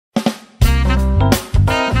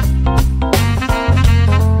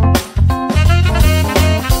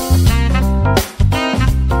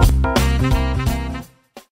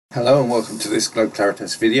welcome to this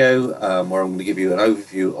GLOBEClaritas video where I'm going to give you an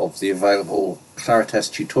overview of the available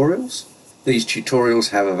Claritas tutorials. These tutorials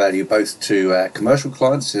have a value both to commercial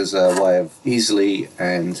clients as a way of easily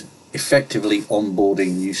and effectively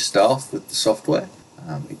onboarding new staff with the software.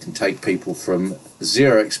 It can take people from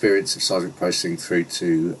zero experience of seismic processing through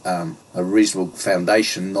to a reasonable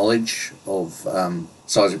foundation knowledge of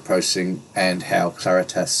seismic processing and how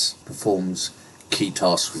Claritas performs key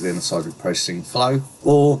tasks within a seismic processing flow,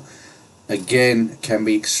 or again can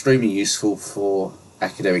be extremely useful for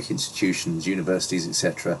academic institutions, universities,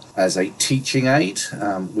 etc. as a teaching aid.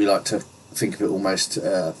 We like to think of it almost,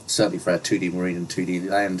 certainly for our 2D marine and 2D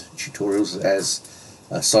land tutorials, as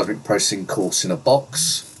a seismic processing course in a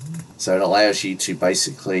box. So it allows you to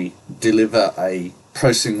basically deliver a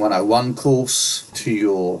Processing 101 course to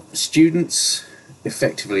your students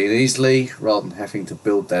effectively and easily, rather than having to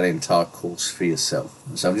build that entire course for yourself.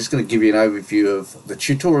 So I'm just going to give you an overview of the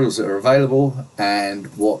tutorials that are available and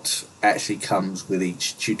what actually comes with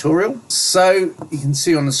each tutorial. So you can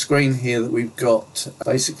see on the screen here that we've got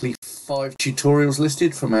basically 5 tutorials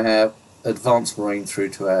listed, from our advanced marine through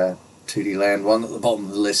to our 2D land one at the bottom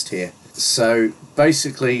of the list here. So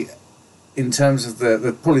basically, in terms of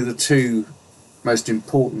probably the two most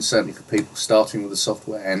important, certainly for people starting with the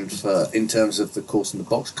software and in terms of the course in the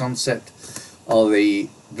box concept, are the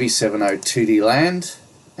V70 2D land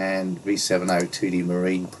and V70 2D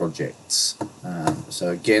marine projects. So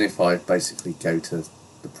again, if I basically go to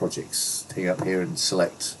the projects thing up here and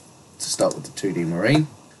select to start with the 2D marine,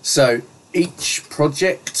 so each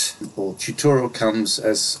project or tutorial comes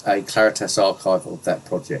as a Claritas archive of that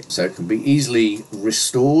project, so it can be easily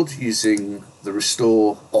restored using the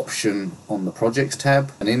restore option on the projects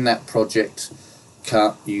tab, and in that project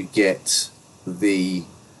you get the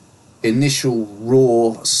initial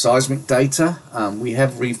raw seismic data. We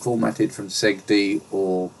have reformatted from SegD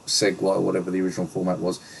or SegY, whatever the original format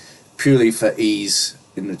was, purely for ease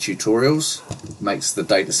in the tutorials. It makes the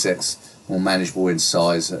data sets more manageable in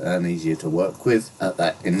size and easier to work with at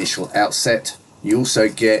that initial outset. You also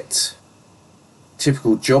get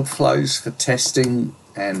typical job flows for testing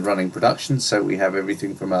and running production. So we have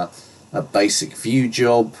everything from a basic view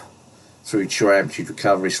job through to your amplitude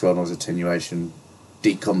recovery, swell noise attenuation,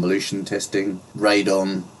 deconvolution testing,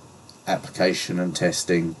 radon application and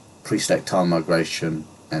testing, pre-stack time migration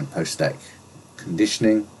and post-stack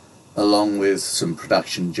conditioning, along with some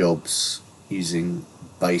production jobs using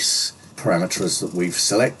base parameters that we've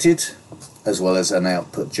selected, as well as an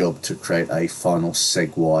output job to create a final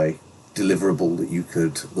SegY deliverable that you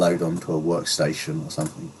could load onto a workstation or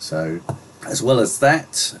something. So as well as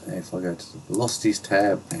that, if I go to the velocities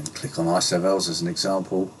tab and click on isovels as an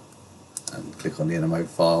example and click on the NMO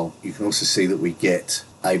file, you can also see that we get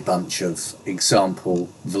a bunch of example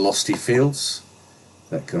velocity fields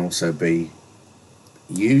that can also be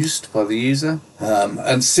used by the user,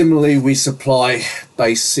 and similarly we supply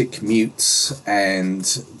basic mutes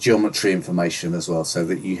and geometry information as well, so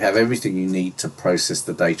that you have everything you need to process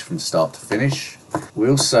the data from start to finish. We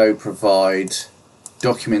also provide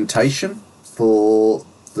documentation for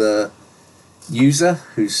the user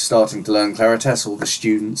who's starting to learn Claritas, or the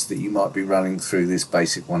students that you might be running through this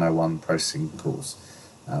basic 101 processing course.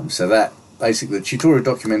 So that basically, the tutorial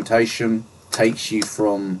documentation takes you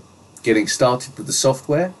from getting started with the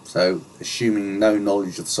software, so assuming no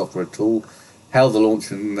knowledge of the software at all, how the launch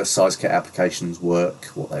and the SeisCAT applications work,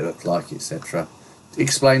 what they look like, etc. It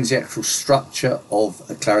explains the actual structure of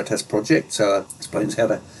a Claritas project, so it explains how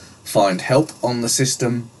to find help on the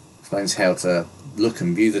system, explains how to look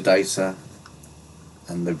and view the data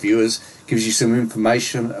and the viewers, gives you some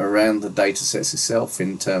information around the data sets itself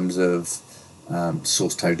in terms of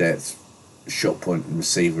source toe depth, shot point and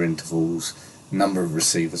receiver intervals, number of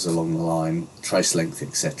receivers along the line, trace length,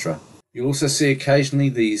 etc. You'll also see occasionally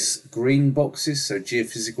these green boxes, so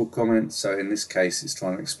geophysical comments. So in this case it's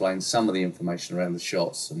trying to explain some of the information around the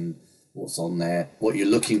shots and what's on there, what you're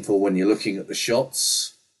looking for when you're looking at the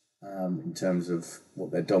shots, in terms of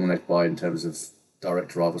what they're dominated by in terms of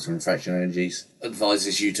direct arrivals and refraction energies.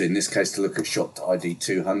 Advises you to, in this case, to look at shot ID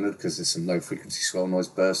 200 because there's some low frequency swell noise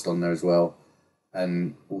burst on there as well,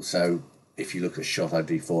 and also if you look at shot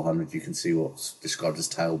ID 400, you can see what's described as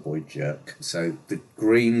tail buoy jerk. So the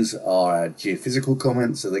greens are geophysical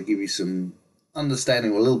comments, so they give you some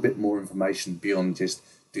understanding or a little bit more information beyond just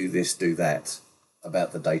do this, do that,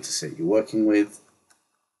 about the data set you're working with,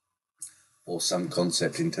 or some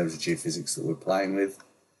concept in terms of geophysics that we're playing with.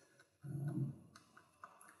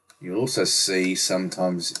 You'll also see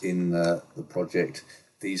sometimes in the project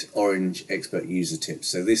these orange expert user tips.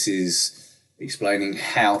 So this is explaining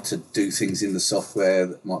how to do things in the software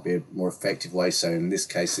that might be a more effective way. So in this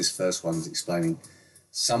case, this first one is explaining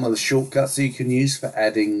some of the shortcuts that you can use for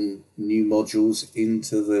adding new modules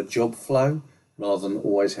into the job flow. Rather than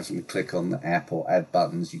always having to click on the app or add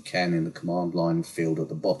buttons, you can in the command line field at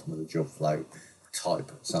the bottom of the job flow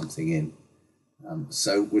type something in.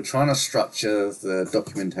 So we're trying to structure the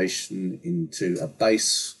documentation into a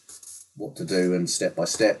base, what to do and step by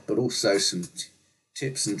step, but also some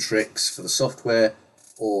tips and tricks for the software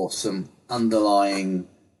or some underlying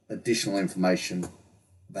additional information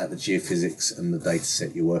about the geophysics and the data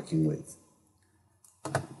set you're working with.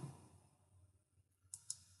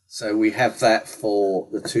 So we have that for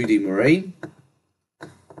the 2D marine,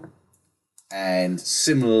 and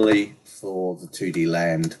similarly for the 2D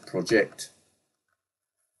land project.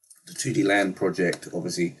 The 2D land project,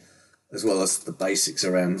 obviously, as well as the basics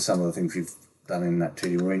around some of the things we've done in that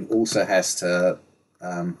 2D marine, also has to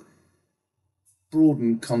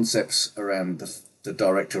broaden concepts around the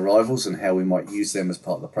direct arrivals and how we might use them as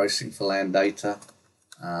part of the processing for land data,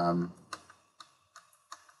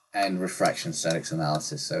 and refraction statics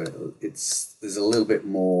analysis. So there's a little bit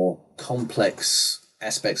more complex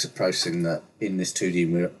aspects of processing that in this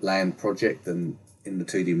 2D land project than in the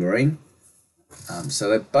 2D marine. So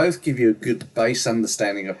they both give you a good base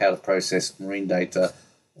understanding of how to process marine data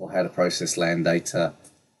or how to process land data.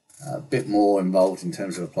 A bit more involved in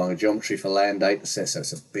terms of applying a geometry for land data sets, so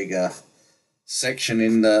it's a bigger section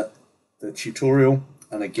in the tutorial.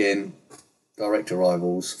 And again, direct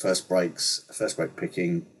arrivals, first break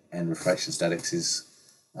picking, and refraction statics is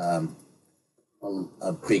a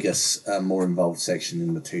bigger, more involved section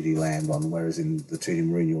in the 2D land one, whereas in the 2D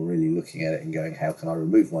marine you're really looking at it and going, how can I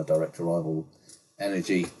remove my direct arrival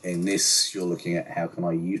energy? In this, you're looking at how can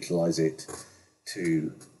I utilize it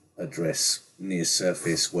to address near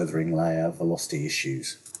surface weathering layer velocity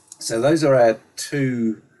issues. So those are our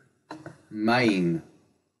two main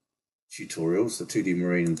tutorials, the 2D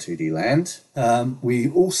marine and 2D land. We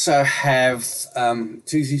also have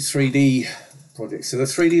 2D 3D projects. So the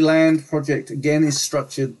 3D land project again is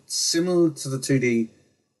structured similar to the 2D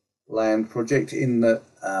land project in that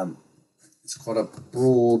it's quite a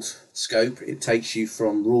broad scope. It takes you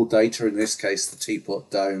from raw data, in this case the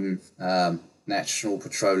Teapot Dome National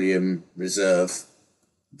Petroleum Reserve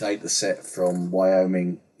data set from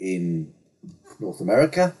Wyoming in North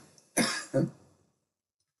America.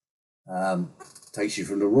 Takes you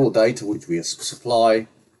from the raw data which we supply,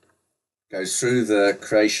 goes through the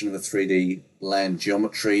creation of a 3D land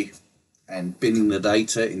geometry and binning the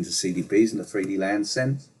data into CDPs in the 3D land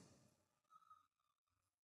sense,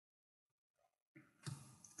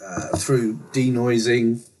 through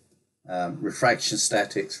denoising, refraction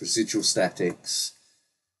statics, residual statics,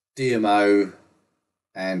 DMO,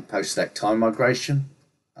 and post-stack time migration.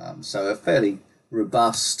 So a fairly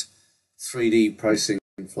robust 3D processing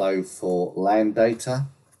flow for land data.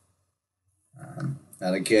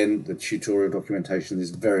 And again, the tutorial documentation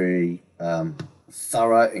is very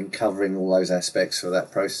thorough in covering all those aspects for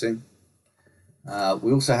that processing.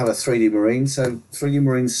 We also have a 3D marine. So 3D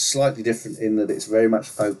marine is slightly different in that it's very much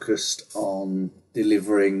focused on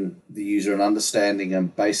delivering the user an understanding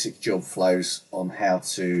and basic job flows on how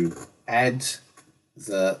to add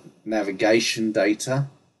the navigation data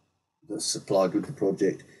that's supplied with the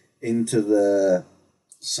project into the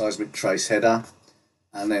seismic trace header,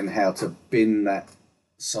 and then how to bin that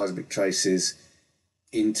seismic traces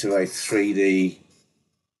into a 3D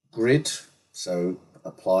grid, so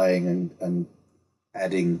applying and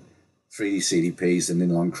adding 3D CDPs and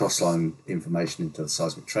inline crossline information into the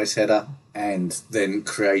seismic trace header, and then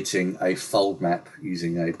creating a fold map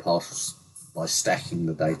using a partial by stacking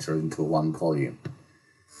the data into one volume.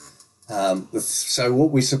 So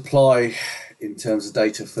what we supply in terms of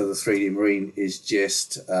data for the 3D marine is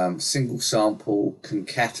just single sample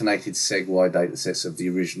concatenated seg-Y data sets of the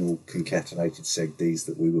original concatenated seg-Ds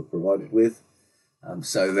that we were provided with.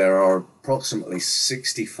 So there are approximately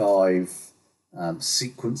 65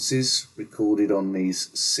 sequences recorded on these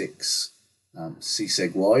 6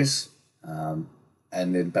 C-seg-Ys.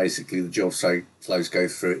 And then basically the job flows go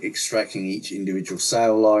through extracting each individual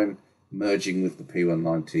sail line, merging with the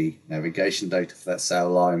P190 navigation data for that sail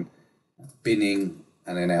line, binning,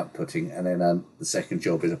 and then outputting. And then the second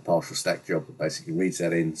job is a partial stack job that basically reads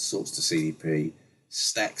that in, sorts to CDP,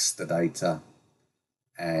 stacks the data,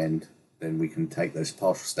 and then we can take those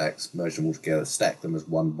partial stacks, merge them all together, stack them as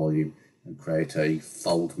one volume, and create a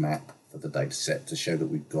fold map for the data set to show that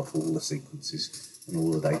we've got all the sequences and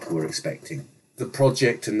all the data we're expecting. The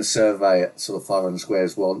project and the survey at sort of 500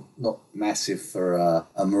 squares, while not massive for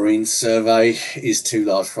a marine survey, is too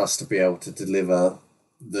large for us to be able to deliver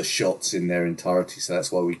the shots in their entirety. So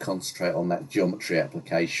that's why we concentrate on that geometry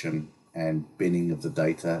application and binning of the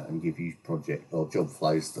data and give you project or job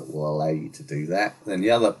flows that will allow you to do that. Then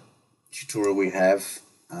the other tutorial we have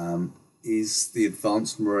is the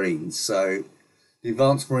Advanced Marine. So the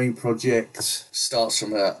Advanced Marine project starts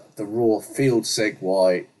from the raw field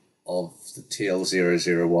segue of the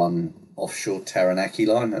TL001 offshore Taranaki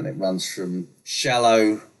line, and it runs from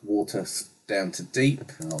shallow water down to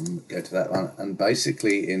deep. I'll go to that one. And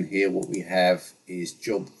basically in here what we have is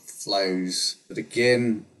job flows that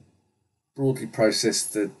again broadly process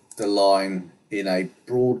the line in a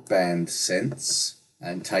broadband sense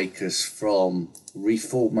and take us from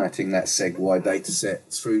reformatting that segue data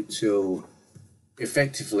set through till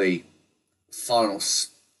effectively final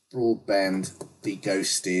broadband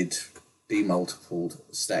deghosted, demultipled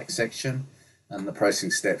stack section. And the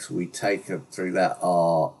processing steps we take through that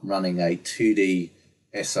are running a 2D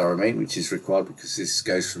SRME, which is required because this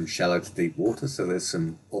goes from shallow to deep water, so there's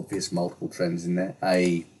some obvious multiple trends in there.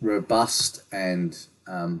 A robust and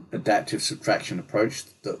adaptive subtraction approach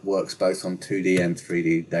that works both on 2D and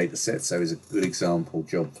 3D data sets, so is a good example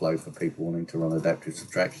job flow for people wanting to run adaptive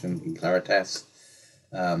subtraction in Claritas.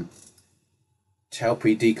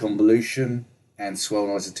 Taupe deconvolution and swell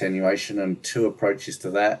noise attenuation, and two approaches to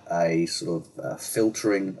that, a sort of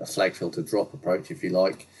filtering, a flag filter drop approach if you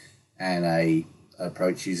like, and a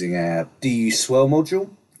approach using our DU swell module,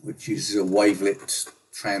 which uses a wavelet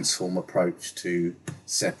transform approach to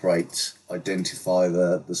separate, identify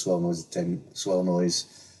the swell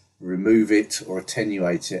noise, remove it or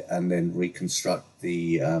attenuate it, and then reconstruct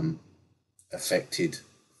the affected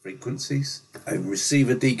frequencies. A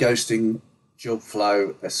receiver deghosting job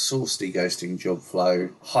flow, a source deghosting job flow,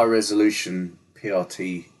 high resolution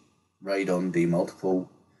PRT radon demultiple,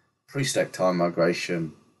 pre-stack time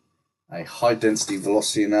migration, a high density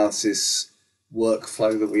velocity analysis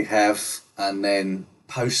workflow that we have, and then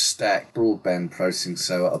post-stack broadband processing,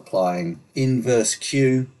 so applying inverse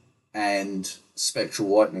Q and spectral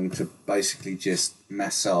whitening to basically just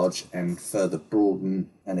massage and further broaden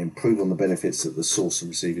and improve on the benefits that the source and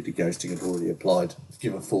receiver deghosting had already applied to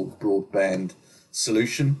give a full broadband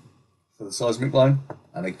solution for the seismic line.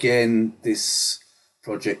 And again, this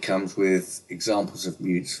project comes with examples of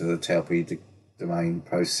mutes for the Taupe domain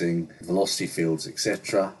processing, velocity fields,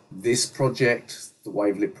 etc. This project, the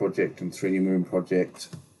Wavelet project and 3D Marine project,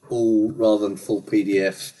 all rather than full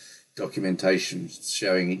PDF documentation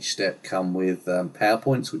showing each step, come with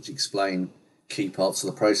PowerPoints which explain key parts of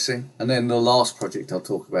the processing. And then the last project I'll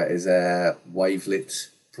talk about is our Wavelet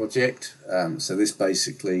project. So this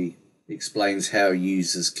basically explains how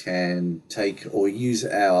users can take or use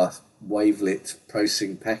our Wavelet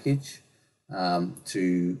processing package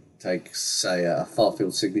to take, say, a far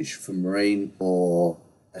field signature from marine or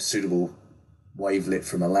a suitable wavelet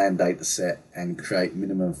from a land data set and create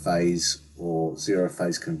minimum phase or zero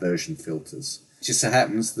phase conversion filters. It just so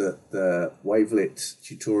happens that the Wavelet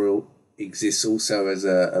tutorial exists also as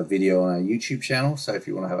a video on our YouTube channel, so if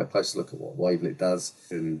you want to have a closer look at what Wavelet does,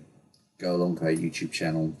 you can go along to our YouTube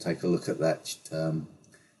channel, take a look at that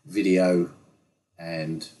video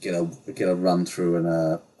and get a run through and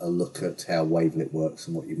a look at how Wavelet works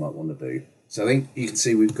and what you might want to do. So I think you can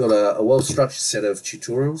see we've got a well-structured set of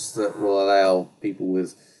tutorials that will allow people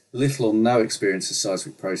with little or no experience of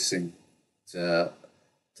seismic processing to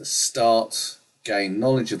start, gain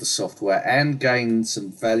knowledge of the software and gain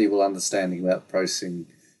some valuable understanding about processing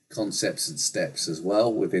concepts and steps as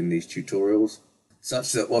well within these tutorials,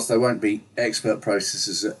 such that whilst they won't be expert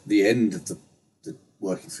processors at the end of the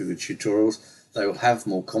working through the tutorials, they will have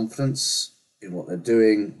more confidence in what they're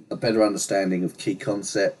doing, a better understanding of key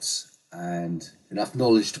concepts, and enough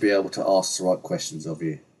knowledge to be able to ask the right questions of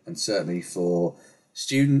you. And certainly for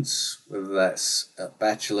students, whether that's at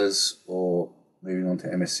bachelor's or moving on to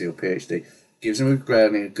MSc or PhD, gives them a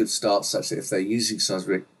grounding, a good start, such that if they're using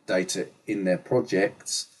seismic data in their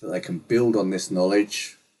projects, that they can build on this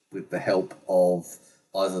knowledge with the help of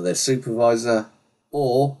either their supervisor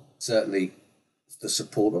or certainly the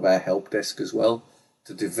support of our help desk as well,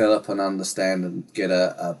 to develop and understand and get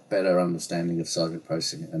a better understanding of seismic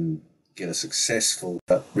processing and get a successful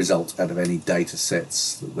result out of any data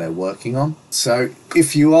sets that they're working on. So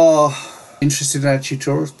if you are interested in our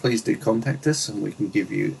tutorials, please do contact us and we can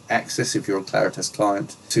give you access, if you're a Claritas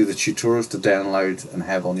client, to the tutorials to download and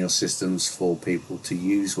have on your systems for people to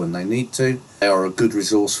use when they need to. They are a good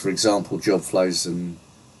resource, for example, job flows and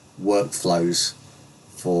workflows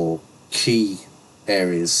for key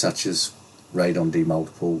areas such as radon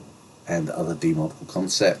demultiple and other demultiple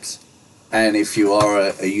concepts. And if you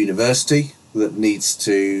are a university that needs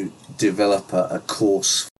to develop a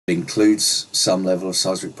course includes some level of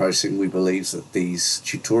seismic processing. We believe that these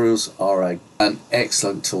tutorials are an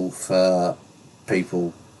excellent tool for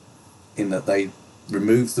people in that they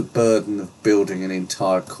remove the burden of building an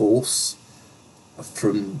entire course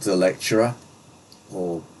from the lecturer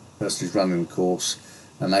or person who's running the course,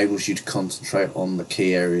 enables you to concentrate on the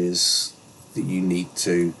key areas that you need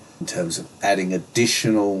to in terms of adding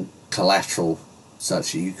additional collateral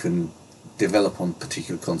such that you can develop on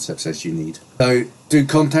particular concepts as you need. So do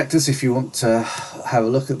contact us if you want to have a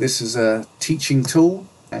look at this as a teaching tool,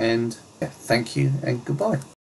 and yeah, thank you and goodbye.